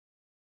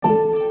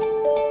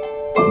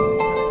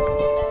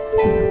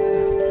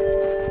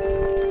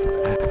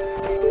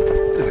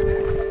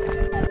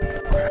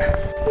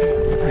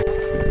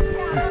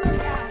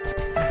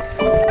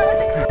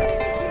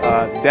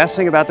Best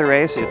thing about the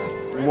race, it's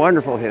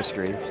wonderful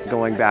history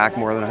going back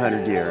more than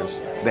 100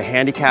 years. The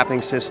handicapping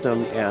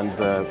system and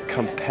the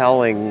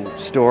compelling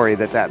story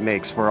that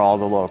makes for all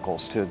the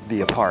locals to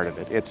be a part of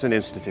it. It's an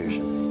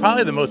institution.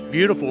 Probably the most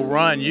beautiful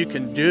run you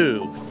can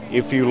do.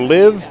 If you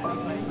live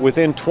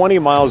within 20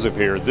 miles of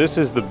here, this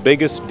is the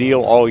biggest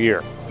deal all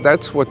year.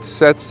 That's what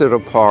sets it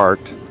apart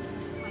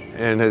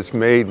and has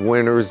made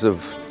winners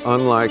of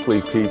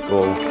unlikely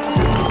people.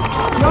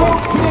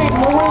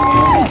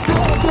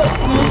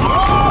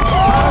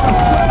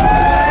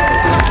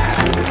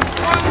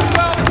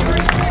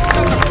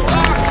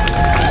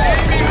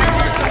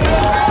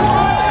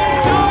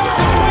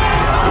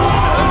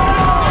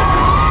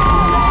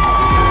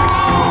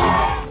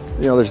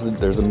 You know,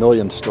 there's a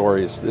million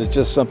stories. It's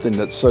just something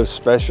that's so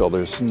special.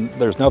 There's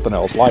nothing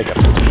else like it.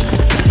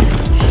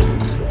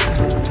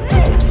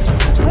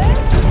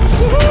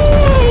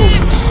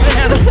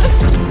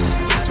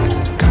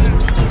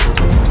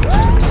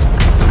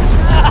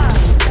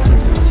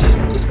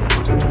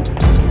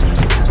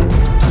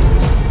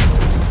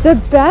 The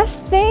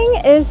best thing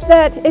is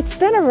that it's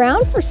been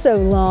around for so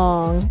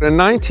long. In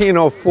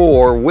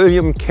 1904,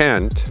 William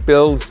Kent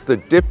builds the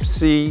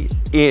Dipsea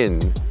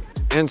Inn,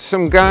 and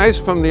some guys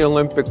from the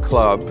Olympic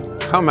Club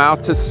come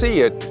out to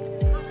see it,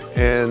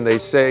 and they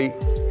say,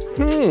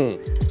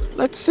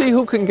 let's see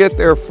who can get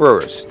there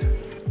first.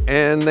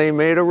 And they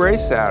made a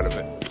race out of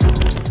it.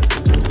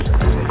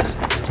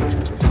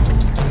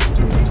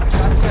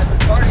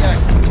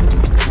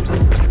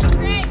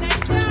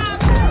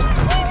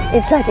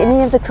 It's like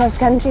any of the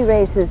cross-country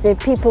races. There are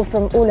people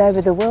from all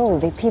over the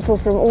world. There are people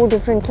from all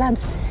different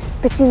clubs,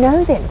 but you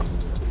know them.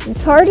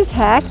 It's hard as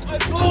heck.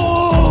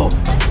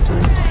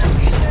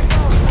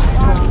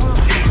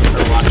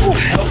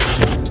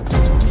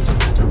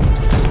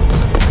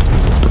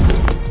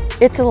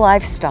 It's a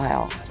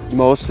lifestyle.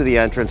 Most of the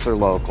entrants are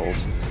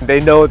locals. They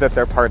know that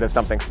they're part of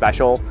something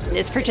special.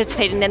 It's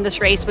participating in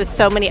this race with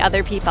so many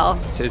other people.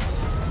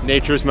 It's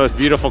nature's most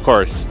beautiful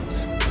course.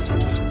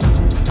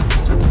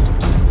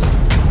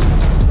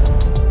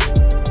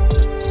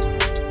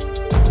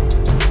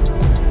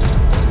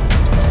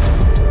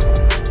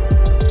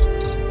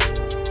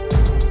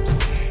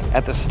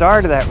 At the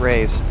start of that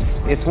race,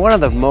 it's one of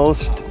the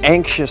most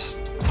anxious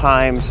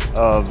times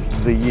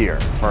of the year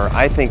for,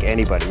 I think,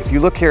 anybody. If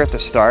you look here at the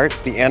start,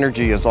 the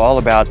energy is all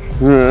about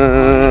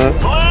Blue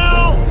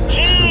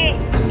G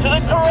to the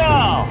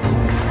corral.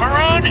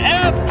 Maroon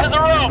F to the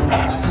rope.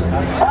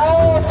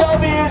 All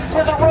W's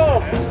to the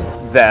rope.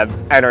 The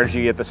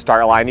energy at the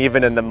start line,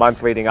 even in the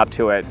month leading up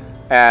to it.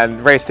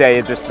 And race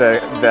day, just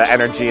the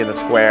energy in the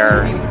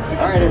square.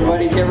 All right,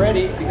 everybody, get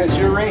ready because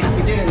your race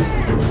begins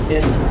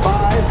in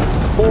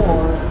 5,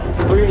 4,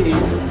 3,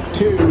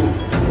 2,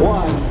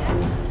 1.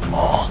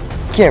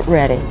 Get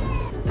ready.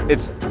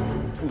 It's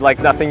like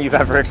nothing you've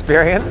ever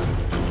experienced.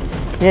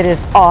 It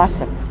is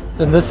awesome.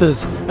 Then this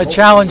is a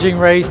challenging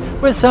race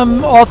with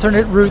some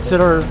alternate routes that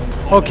are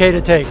okay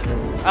to take.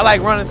 I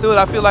like running through it.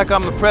 I feel like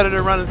I'm the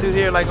predator running through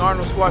here, like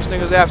Arnold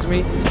Schwarzenegger's after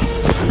me.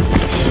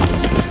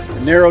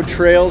 Narrow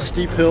trails,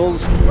 steep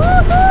hills.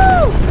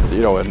 Woo-hoo!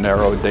 You know, a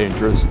narrow,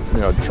 dangerous,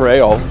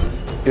 trail.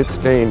 It's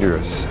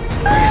dangerous.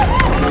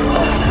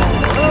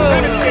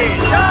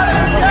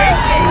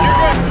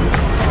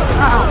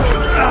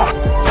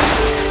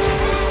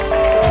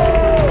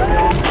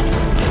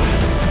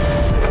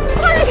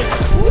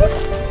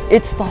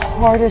 It's the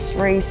hardest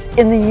race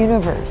in the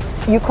universe.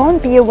 You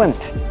can't be a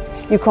wimp.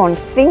 You can't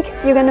think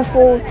you're going to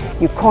fall.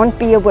 You can't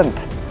be a wimp.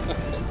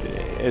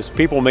 As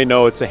people may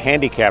know, it's a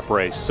handicap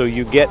race, so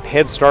you get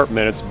head start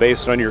minutes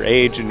based on your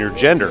age and your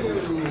gender. 2,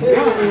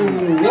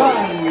 1, go!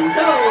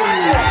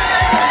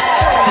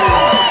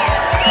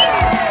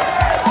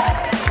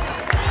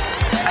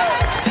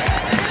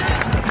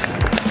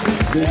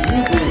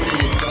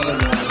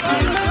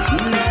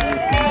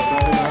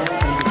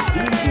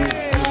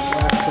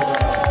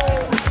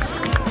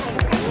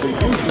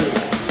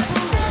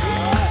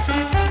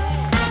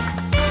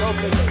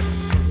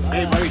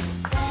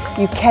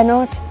 You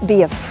cannot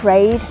be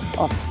afraid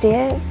of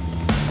stairs.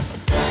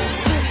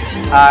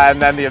 And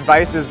then the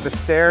advice is the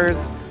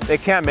stairs, they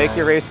can't make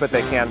your race, but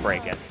they can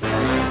break it. All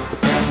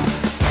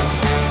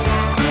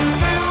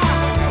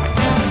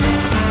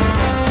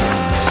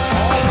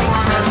the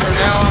runners are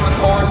now on the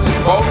course in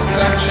both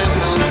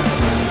sections,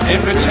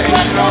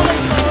 invitational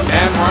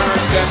and runner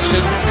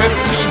section,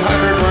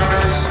 1,500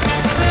 runners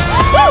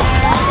on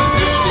the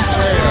Dipsea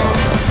Trail.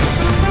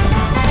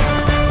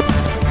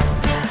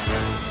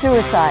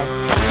 Suicide.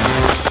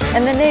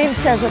 And the name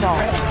says it all.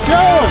 Go,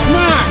 come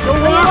on, go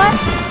on.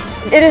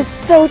 It is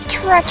so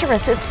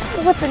treacherous, it's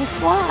slip and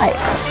slide.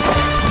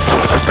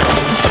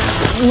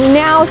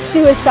 Now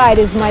suicide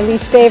is my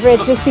least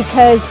favorite just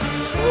because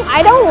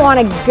I don't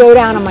want to go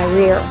down on my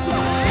rear.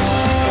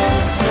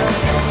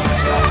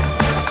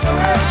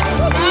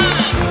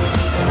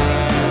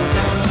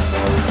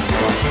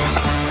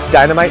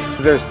 Dynamite,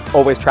 there's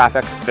always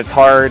traffic. It's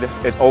hard,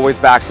 it always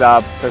backs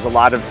up. There's a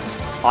lot of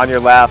on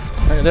your left.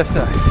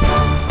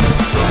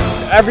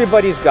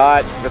 Everybody's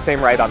got the same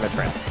right on the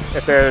trail.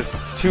 If there's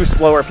two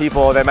slower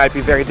people, they might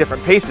be very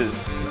different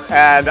paces.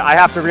 And I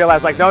have to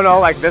realize, like, no,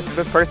 like this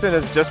person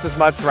is just as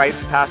much right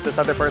to pass this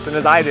other person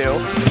as I do.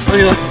 On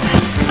your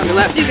left. On your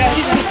left. You got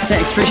it.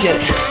 Thanks, appreciate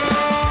it.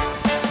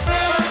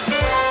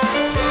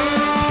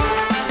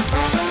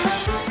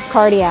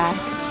 Cardiac.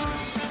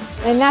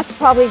 And that's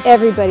probably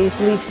everybody's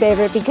least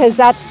favorite because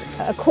that's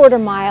a quarter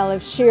mile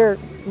of sheer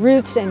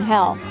roots and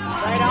hell.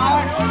 Right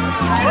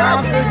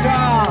on. Good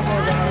job.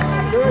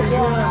 Good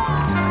job.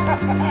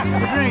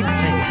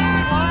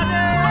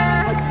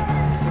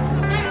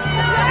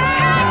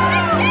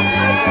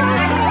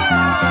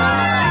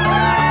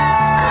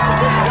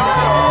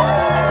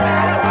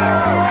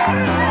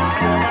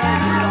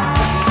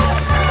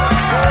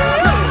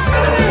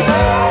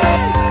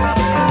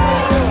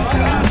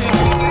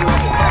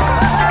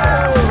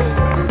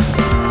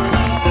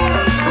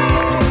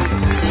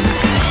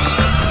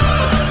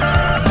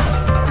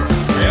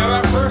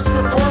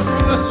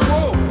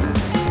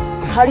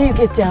 How do you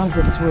get down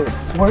to swoop?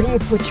 Where do you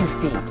put your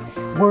feet?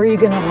 Where are you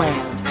going to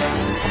land?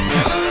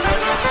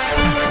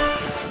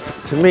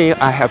 To me,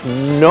 I have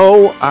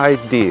no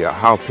idea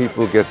how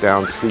people get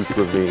down steep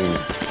ravine.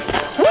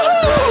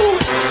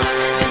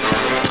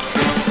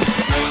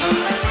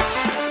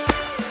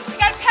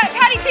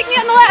 Patty, take me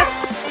on the left.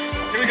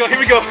 Here we go, here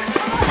we go.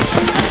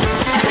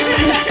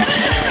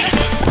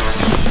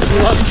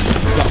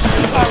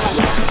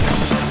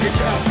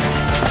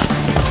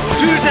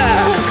 Good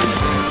job.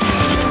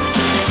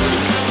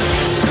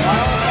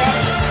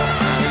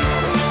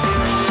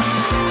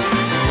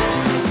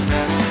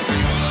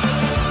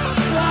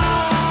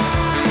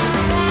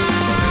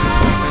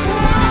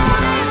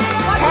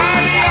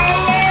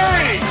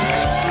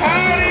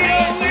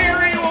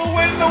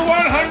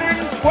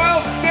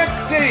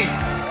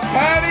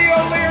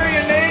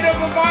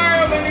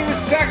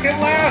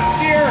 Second last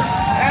year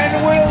and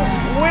will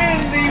win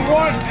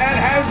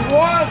has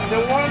won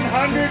the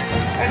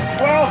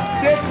 112th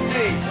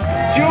Dipsea.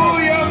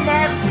 Julia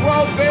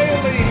Maxwell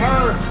Bailey,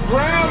 her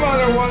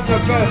grandmother won the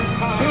best.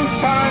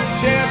 Two-time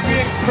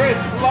champion Chris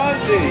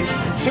Lundy,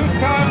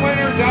 two-time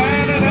winner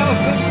Diana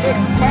Nelson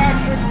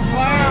Fitzpatrick,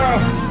 Clara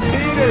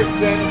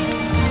Peterson.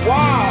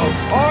 Wow,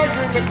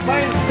 Audrey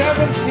McLean,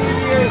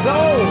 17 years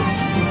old.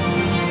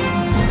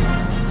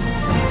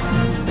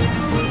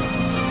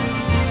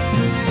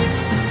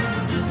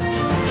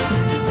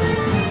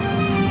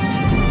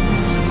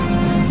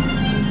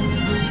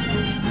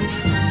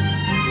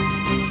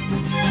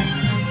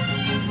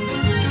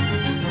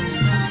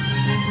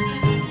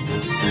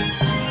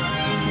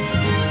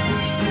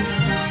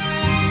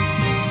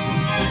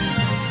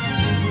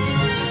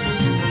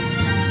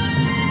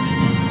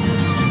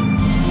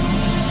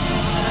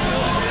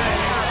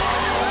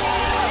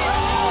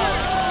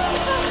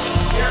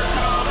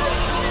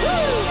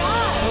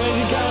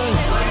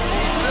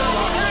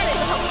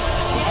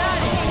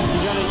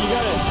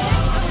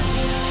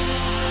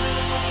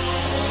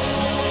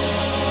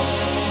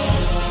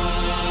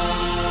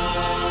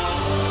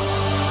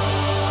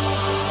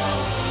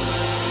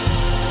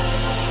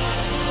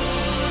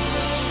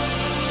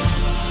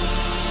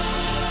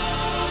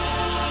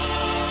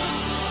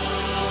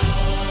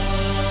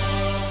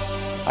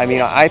 I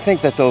mean, I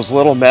think that those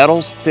little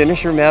medals,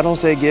 finisher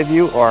medals they give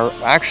you, are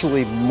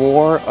actually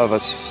more of a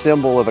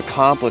symbol of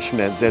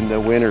accomplishment than the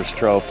winner's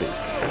trophy.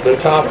 The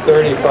top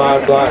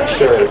 35 black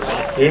shirts.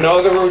 You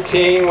know the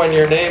routine. When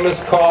your name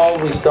is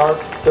called, we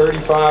start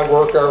 35,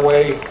 work our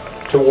way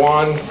to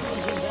 1.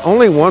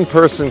 Only one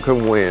person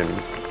can win,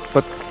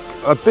 but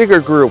a bigger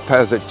group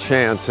has a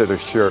chance at a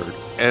shirt.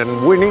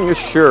 And winning a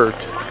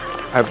shirt,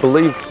 I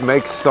believe,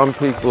 makes some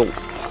people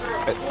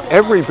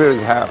every bit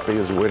as happy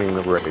as winning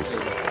the race.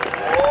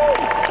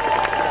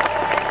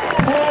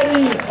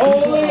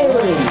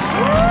 O'Leary.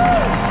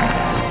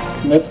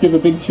 Let's give a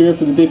big cheer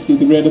for the Dipsea,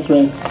 the greatest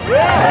race.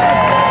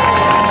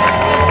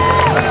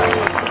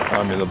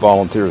 I mean, the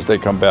volunteers, they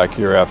come back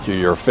year after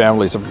year.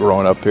 Families have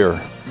grown up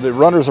here. The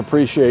runners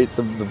appreciate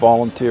the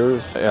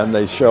volunteers, and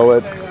they show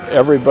it.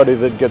 Everybody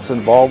that gets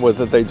involved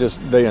with it,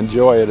 they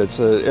enjoy it.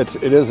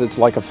 It's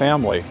like a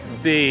family.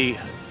 The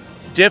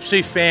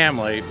Dipsea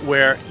family,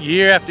 where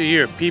year after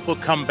year people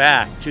come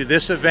back to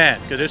this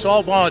event, because it's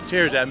all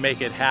volunteers that make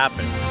it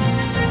happen.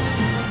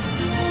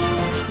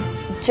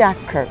 Jack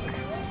Kirk.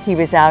 He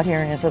was out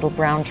here in his little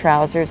brown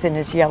trousers and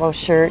his yellow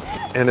shirt.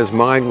 And his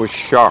mind was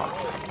sharp.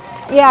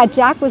 Yeah,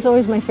 Jack was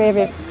always my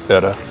favorite.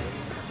 Edda,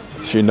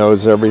 she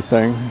knows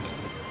everything.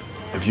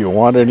 If you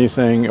want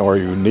anything or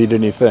you need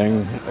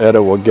anything,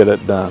 Edda will get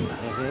it done.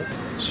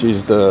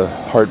 She's the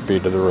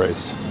heartbeat of the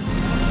race.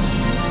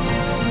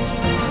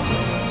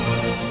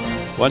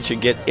 Once you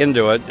get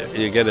into it,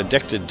 you get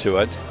addicted to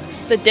it.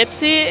 The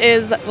Dipsea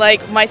is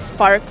like my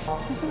spark.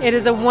 It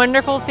is a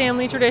wonderful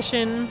family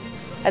tradition.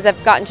 As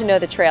I've gotten to know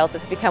the trails,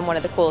 it's become one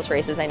of the coolest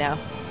races I know.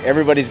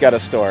 Everybody's got a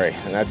story,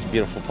 and that's the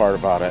beautiful part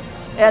about it.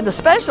 And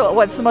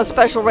what's the most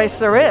special race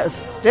there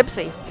is?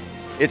 Dipsea.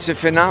 It's a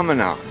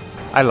phenomenon.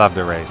 I love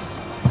the race.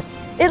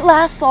 It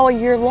lasts all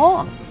year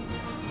long.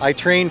 I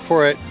train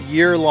for it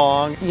year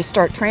long. You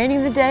start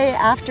training the day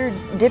after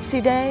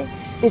Dipsea Day,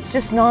 It's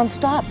just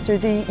nonstop through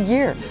the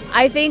year.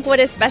 I think what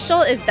is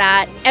special is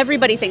that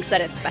everybody thinks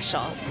that it's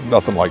special.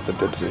 Nothing like the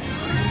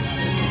Dipsea.